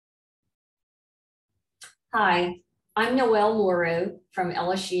Hi, I'm Noelle Moreau from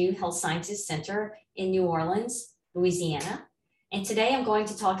LSU Health Sciences Center in New Orleans, Louisiana. And today I'm going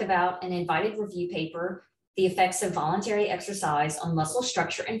to talk about an invited review paper, The Effects of Voluntary Exercise on Muscle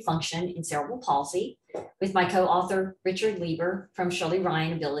Structure and Function in Cerebral Palsy, with my co-author, Richard Lieber from Shirley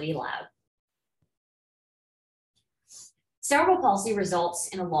Ryan Ability Lab. Cerebral palsy results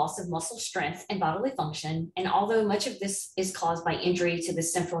in a loss of muscle strength and bodily function, and although much of this is caused by injury to the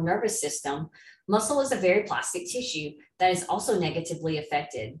central nervous system, muscle is a very plastic tissue that is also negatively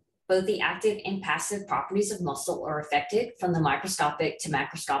affected. Both the active and passive properties of muscle are affected from the microscopic to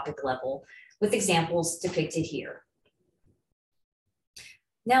macroscopic level, with examples depicted here.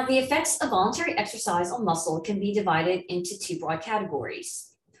 Now, the effects of voluntary exercise on muscle can be divided into two broad categories.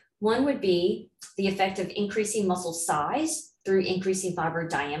 One would be the effect of increasing muscle size through increasing fiber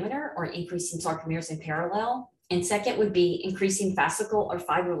diameter or increasing sarcomeres in parallel. And second would be increasing fascicle or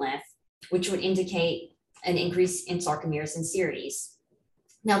fiber length, which would indicate an increase in sarcomeres in series.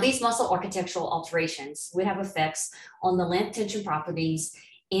 Now, these muscle architectural alterations would have effects on the length tension properties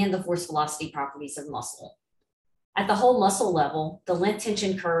and the force velocity properties of muscle. At the whole muscle level, the length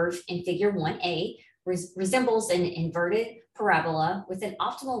tension curve in figure 1A resembles an inverted parabola with an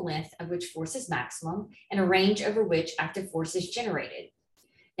optimal length of which force is maximum and a range over which active force is generated.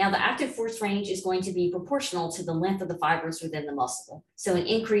 Now, the active force range is going to be proportional to the length of the fibers within the muscle. So an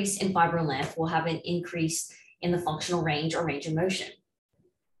increase in fiber length will have an increase in the functional range or range of motion.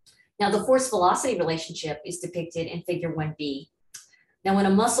 Now, the force velocity relationship is depicted in figure 1B. Now, when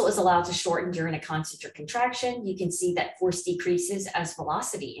a muscle is allowed to shorten during a concentric contraction, you can see that force decreases as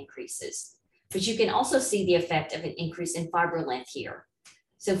velocity increases. But you can also see the effect of an increase in fiber length here.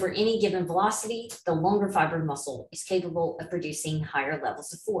 So for any given velocity, the longer fiber muscle is capable of producing higher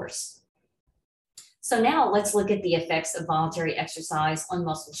levels of force. So now let's look at the effects of voluntary exercise on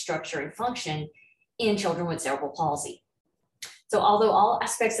muscle structure and function in children with cerebral palsy. So although all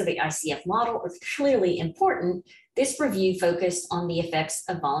aspects of the ICF model are clearly important, this review focused on the effects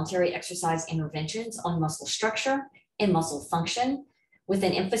of voluntary exercise interventions on muscle structure and muscle function, with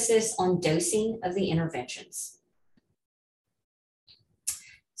an emphasis on dosing of the interventions.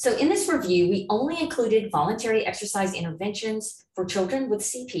 So in this review, we only included voluntary exercise interventions for children with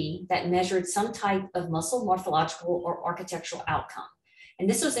CP that measured some type of muscle morphological or architectural outcome. And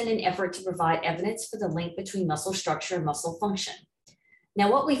this was in an effort to provide evidence for the link between muscle structure and muscle function. Now,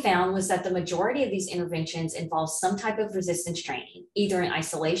 what we found was that the majority of these interventions involve some type of resistance training, either in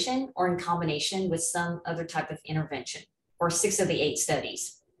isolation or in combination with some other type of intervention, or 6 of the 8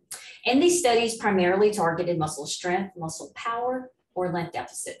 studies. And these studies primarily targeted muscle strength, muscle power, or length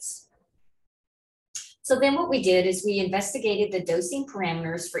deficits. So then what we did is we investigated the dosing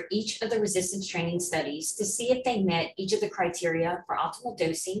parameters for each of the resistance training studies to see if they met each of the criteria for optimal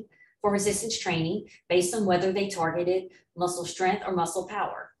dosing for resistance training based on whether they targeted muscle strength or muscle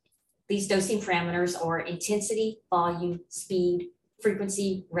power. These dosing parameters are intensity, volume, speed,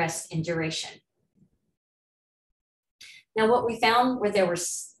 frequency, rest, and duration. Now, what we found were there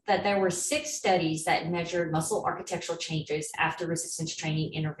were 6 studies that measured muscle architectural changes after resistance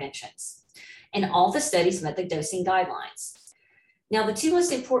training interventions, and all the studies met the dosing guidelines. Now, the 2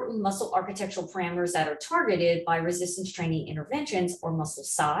 most important muscle architectural parameters that are targeted by resistance training interventions are muscle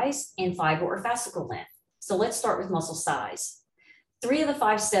size and fiber or fascicle length. So let's start with muscle size. 3 of the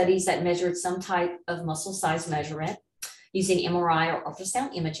 5 studies that measured some type of muscle size measurement using MRI or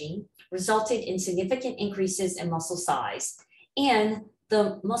ultrasound imaging resulted in significant increases in muscle size, and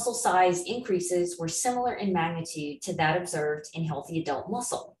the muscle size increases were similar in magnitude to that observed in healthy adult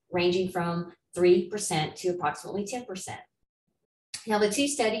muscle, ranging from 3% to approximately 10%. Now, the 2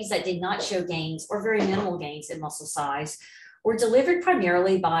 studies that did not show gains or very minimal gains in muscle size were delivered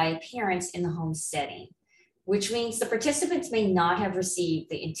primarily by parents in the home setting, which means the participants may not have received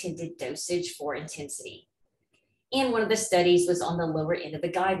the intended dosage for intensity. And one of the studies was on the lower end of the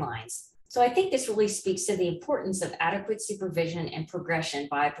guidelines. So I think this really speaks to the importance of adequate supervision and progression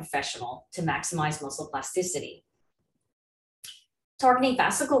by a professional to maximize muscle plasticity. Targeting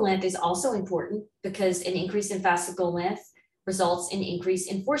fascicle length is also important because an increase in fascicle length results in increase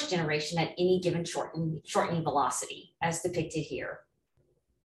in force generation at any given shortening velocity, as depicted here.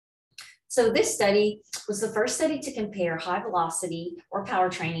 So this study was the first study to compare high velocity or power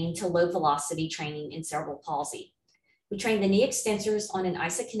training to low velocity training in cerebral palsy. We trained the knee extensors on an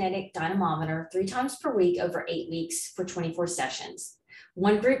isokinetic dynamometer 3 times per week over 8 weeks for 24 sessions.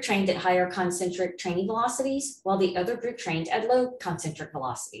 One group trained at higher concentric training velocities, while the other group trained at low concentric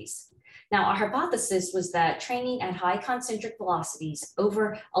velocities. Now, our hypothesis was that training at high concentric velocities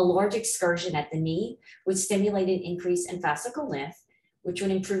over a large excursion at the knee would stimulate an increase in fascicle length, which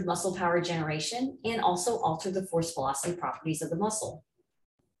would improve muscle power generation and also alter the force velocity properties of the muscle.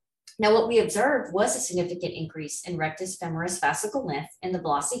 Now, what we observed was a significant increase in rectus femoris fascicle length in the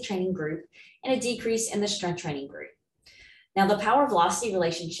velocity training group and a decrease in the strength training group. Now, the power velocity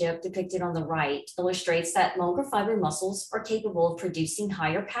relationship depicted on the right illustrates that longer fiber muscles are capable of producing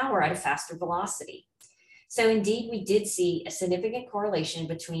higher power at a faster velocity. So indeed, we did see a significant correlation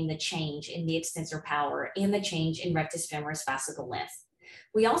between the change in the extensor power and the change in rectus femoris fascicle length.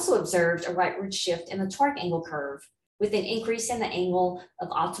 We also observed a rightward shift in the torque angle curve with an increase in the angle of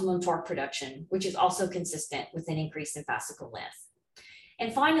optimum torque production, which is also consistent with an increase in fascicle length.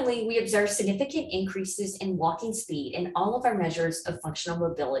 And finally, we observed significant increases in walking speed in all of our measures of functional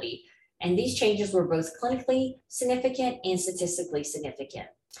mobility. And these changes were both clinically significant and statistically significant.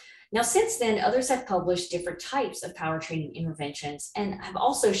 Now, since then, others have published different types of power training interventions and have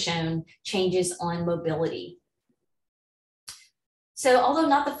also shown changes on mobility. So although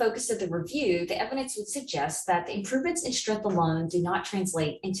not the focus of the review, the evidence would suggest that the improvements in strength alone do not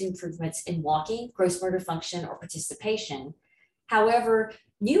translate into improvements in walking, gross motor function, or participation. However,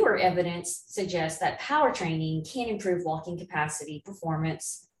 newer evidence suggests that power training can improve walking capacity,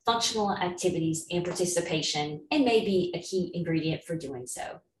 performance, functional activities, and participation, and may be a key ingredient for doing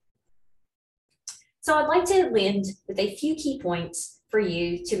so. So I'd like to end with a few key points for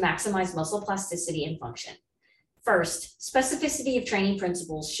you to maximize muscle plasticity and function. First, specificity of training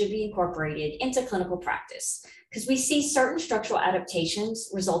principles should be incorporated into clinical practice because we see certain structural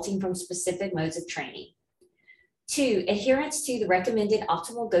adaptations resulting from specific modes of training. Two, adherence to the recommended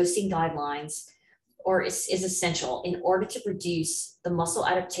optimal dosing guidelines is essential in order to produce the muscle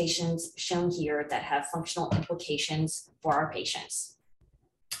adaptations shown here that have functional implications for our patients.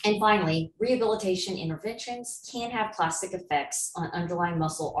 And finally, rehabilitation interventions can have plastic effects on underlying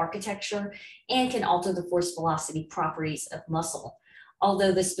muscle architecture and can alter the force velocity properties of muscle,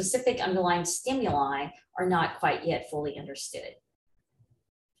 although the specific underlying stimuli are not quite yet fully understood.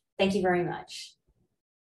 Thank you very much.